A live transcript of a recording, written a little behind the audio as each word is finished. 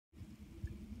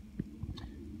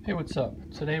Hey, what's up?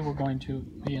 Today we're going to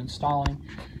be installing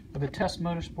a Vitesse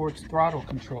Motorsports throttle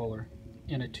controller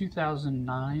in a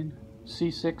 2009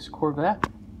 C6 Corvette,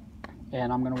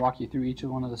 and I'm going to walk you through each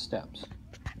one of the steps.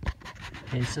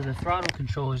 Okay, so the throttle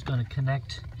controller is going to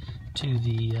connect to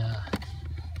the,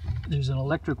 there's an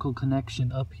electrical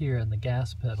connection up here on the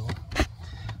gas pedal,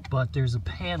 but there's a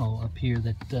panel up here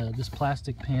that, this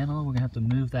plastic panel, we're going to have to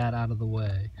move that out of the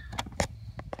way.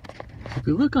 If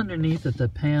we look underneath at the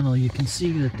panel, you can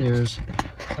see that there's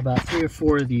about 3 or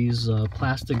 4 of these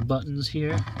plastic buttons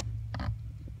here.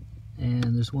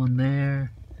 And there's one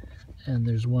there, and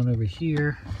there's one over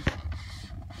here,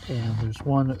 and there's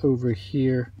one over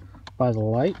here by the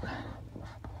light,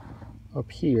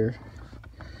 up here.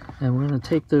 And we're going to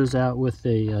take those out with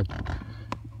a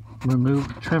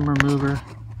trim remover.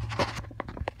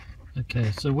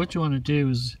 Okay, so what you want to do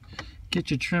is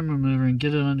get your trim remover and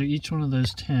get it under each one of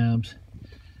those tabs,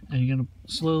 and you're going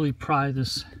to slowly pry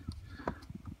this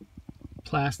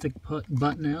plastic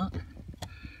button out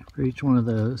for each one of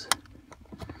those.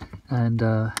 And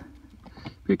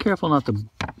be careful not to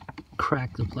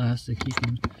crack the plastic. You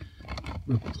can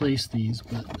replace these,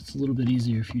 but it's a little bit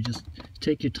easier if you just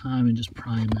take your time and just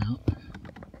pry them out.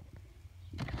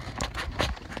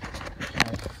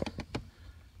 Okay.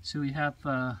 So we have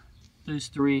those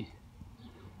 3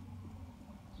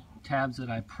 tabs that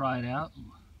I pried out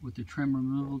with the trim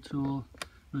removal tool.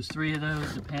 Those 3 of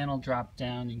those, the panel dropped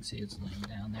down. You can see it's laying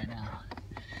down there now.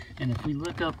 And if we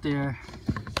look up there,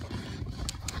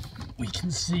 we can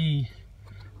see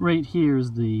right here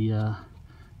is the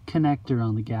connector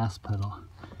on the gas pedal.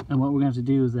 And what we're going to have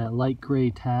to do is that light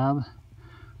gray tab,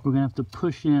 we're going to have to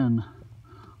push in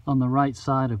on the right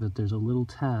side of it. There's a little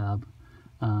tab.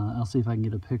 I'll see if I can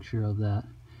get a picture of that.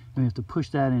 And we have to push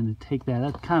that in and take that.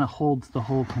 That kind of holds the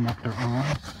whole connector on.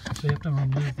 So you have to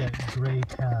remove that gray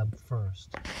tab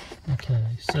first. Okay,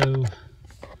 so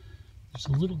there's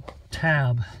a little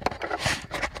tab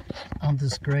on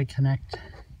this gray connect.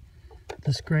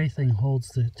 This gray thing holds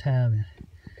the tab.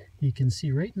 You can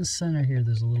see right in the center here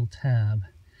there's a little tab.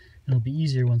 It'll be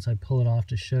easier once I pull it off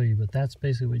to show you, but that's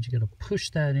basically what you got to push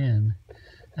that in,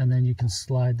 and then you can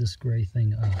slide this gray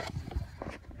thing up.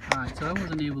 Alright, so I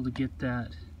wasn't able to get that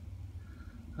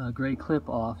gray clip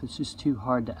off. It's just too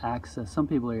hard to access. Some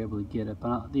people are able to get it,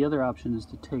 but the other option is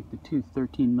to take the 2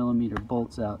 13mm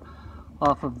bolts out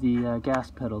off of the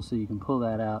gas pedal, so you can pull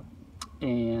that out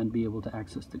and be able to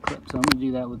access the clip. So I'm going to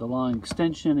do that with a long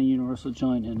extension, a universal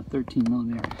joint, and a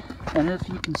 13mm. And if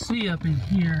you can see up in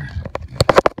here,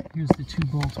 here's the 2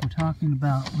 bolts we're talking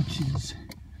about, which is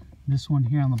this one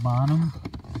here on the bottom,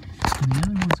 and the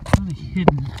other one's kind of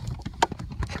hidden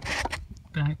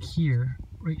back here,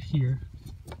 right here.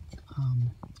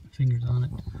 Fingers on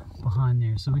it behind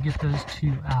there. So we get those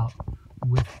 2 out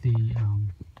with the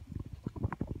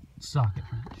socket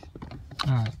wrench.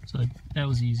 Alright, so that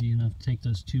was easy enough to take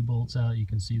those 2 bolts out. You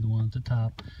can see the one at the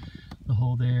top, the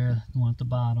hole there, the one at the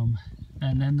bottom,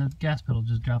 and then the gas pedal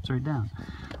just drops right down.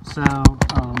 So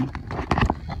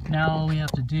now all we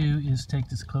have to do is take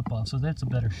this clip off. So that's a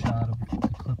better shot of the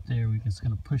clip there. We're just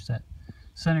going to push that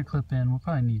center clip in. We'll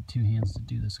probably need 2 hands to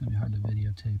do this. It's going to be hard to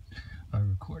videotape or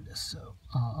record this. So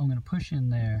I'm going to push in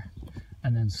there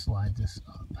and then slide this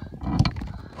up.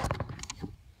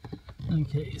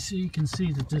 Okay, so you can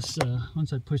see that this,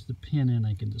 once I push the pin in,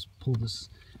 I can just pull this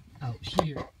out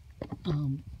here.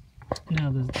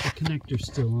 Now the connector's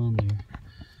still on there.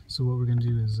 So what we're going to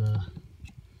do is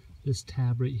this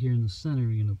tab right here in the center,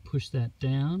 we're going to push that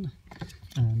down,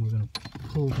 and we're going to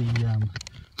pull the, I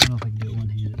don't know if I can do it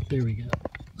one-handed. There we go.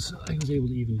 So I was able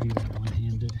to even do that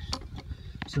one-handed.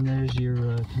 So there's your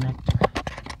connector.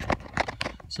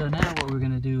 So now what we're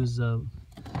going to do is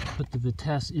put the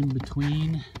Vitesse in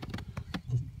between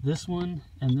this one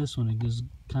and this one. It just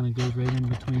kind of goes right in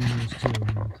between those 2,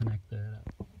 and we'll connect that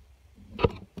up.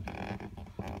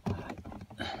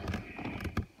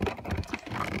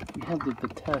 We have the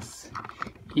Vitesse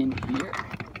in here.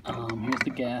 Here's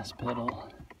the gas pedal.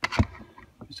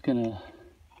 I'm just going to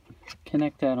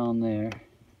connect that on there.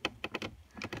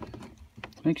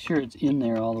 Make sure it's in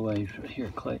there all the way.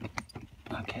 Here, click.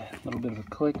 Okay, a little bit of a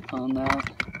click on that.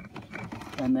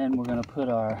 And then we're going to put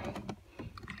our,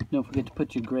 don't forget to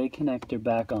put your gray connector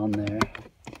back on there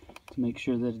to make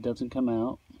sure that it doesn't come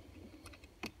out.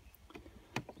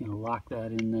 You're going to lock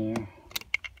that in there.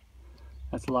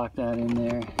 Let's lock that in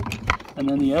there. And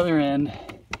then the other end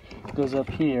goes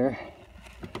up here,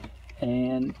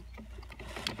 and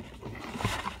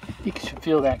you should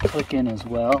feel that click in as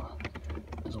well.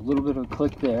 There's a little bit of a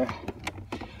click there.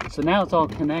 So now it's all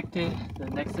connected. The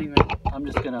next thing, I'm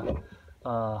just going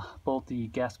to bolt the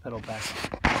gas pedal back.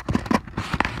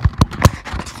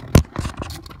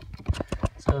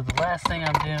 So the last thing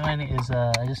I'm doing is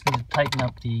I just need to tighten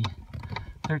up the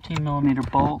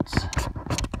 13mm bolts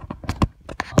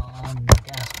on the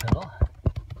gas pedal.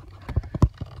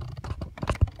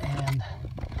 And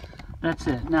that's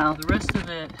it. Now the rest of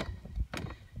it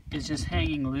is just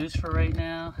hanging loose for right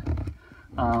now.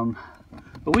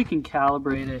 But we can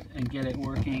calibrate it and get it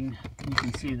working. You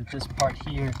can see that this part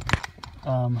here,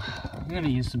 I'm going to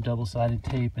use some double-sided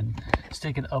tape and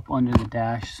stick it up under the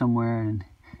dash somewhere and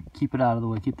keep it out of the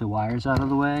way, keep the wires out of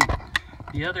the way.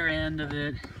 The other end of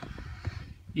it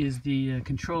is the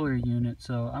controller unit,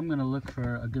 so I'm going to look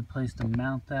for a good place to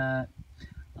mount that.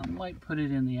 I might put it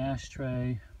in the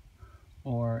ashtray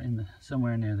or in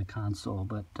somewhere near the console,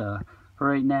 but for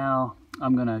right now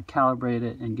I'm going to calibrate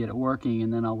it and get it working,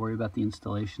 and then I'll worry about the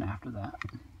installation after that.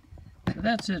 So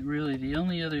that's it really. The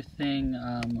only other thing,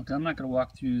 I'm not going to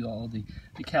walk through all the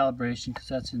calibration because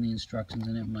that's in the instructions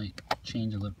and it might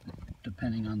change a little bit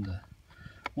depending on the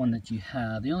one that you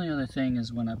have. The only other thing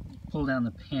is when I pull down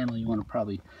the panel, you want to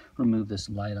probably remove this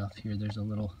light off here. There's a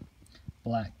little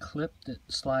black clip that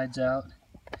slides out,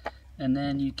 and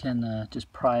then you can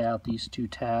just pry out these two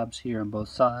tabs here on both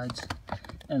sides,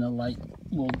 and the light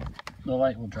will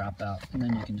drop out, and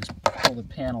then you can just pull the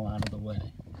panel out of the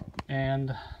way.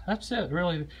 And that's it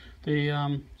really.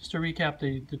 Just to recap,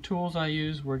 the tools I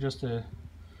used were just a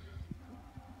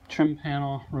trim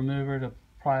panel remover to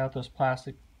pry out those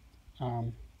plastic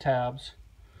tabs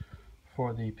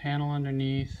for the panel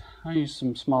underneath. I used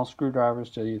some small screwdrivers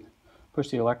to push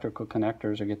the electrical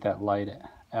connectors or get that light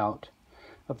out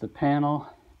of the panel.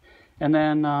 And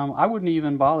then I wouldn't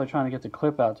even bother trying to get the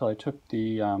clip out until I took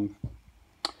the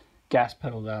gas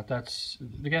pedal out.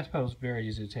 The gas pedal is very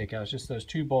easy to take out. It's just those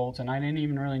two bolts, and I didn't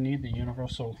even really need the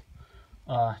universal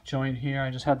joint here. I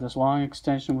just had this long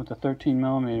extension with the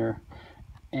 13mm,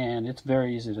 and it's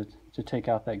very easy to take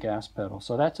out that gas pedal.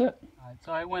 So that's it. Alright,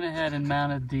 so I went ahead and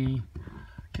mounted the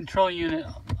control unit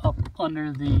up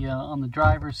under the on the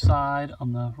driver's side,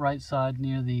 on the right side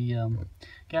near the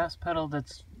gas pedal,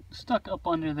 that's stuck up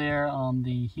under there on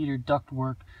the heater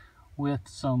ductwork with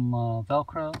some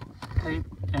Velcro tape,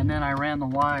 and then I ran the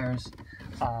wires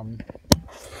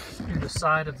through the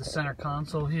side of the center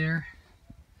console here,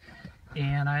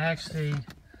 and I actually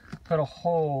put a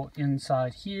hole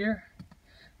inside here.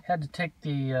 Had to take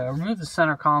the remove the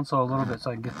center console a little bit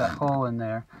so I could get that hole in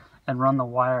there and run the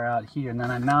wire out here, and then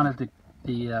I mounted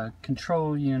the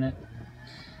control unit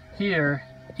here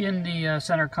in the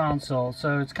center console,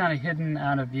 so it's kind of hidden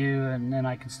out of view, and then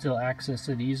I can still access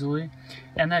it easily.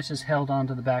 And that's just held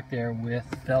onto the back there with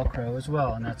Velcro as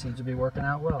well, and that seems to be working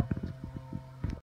out well.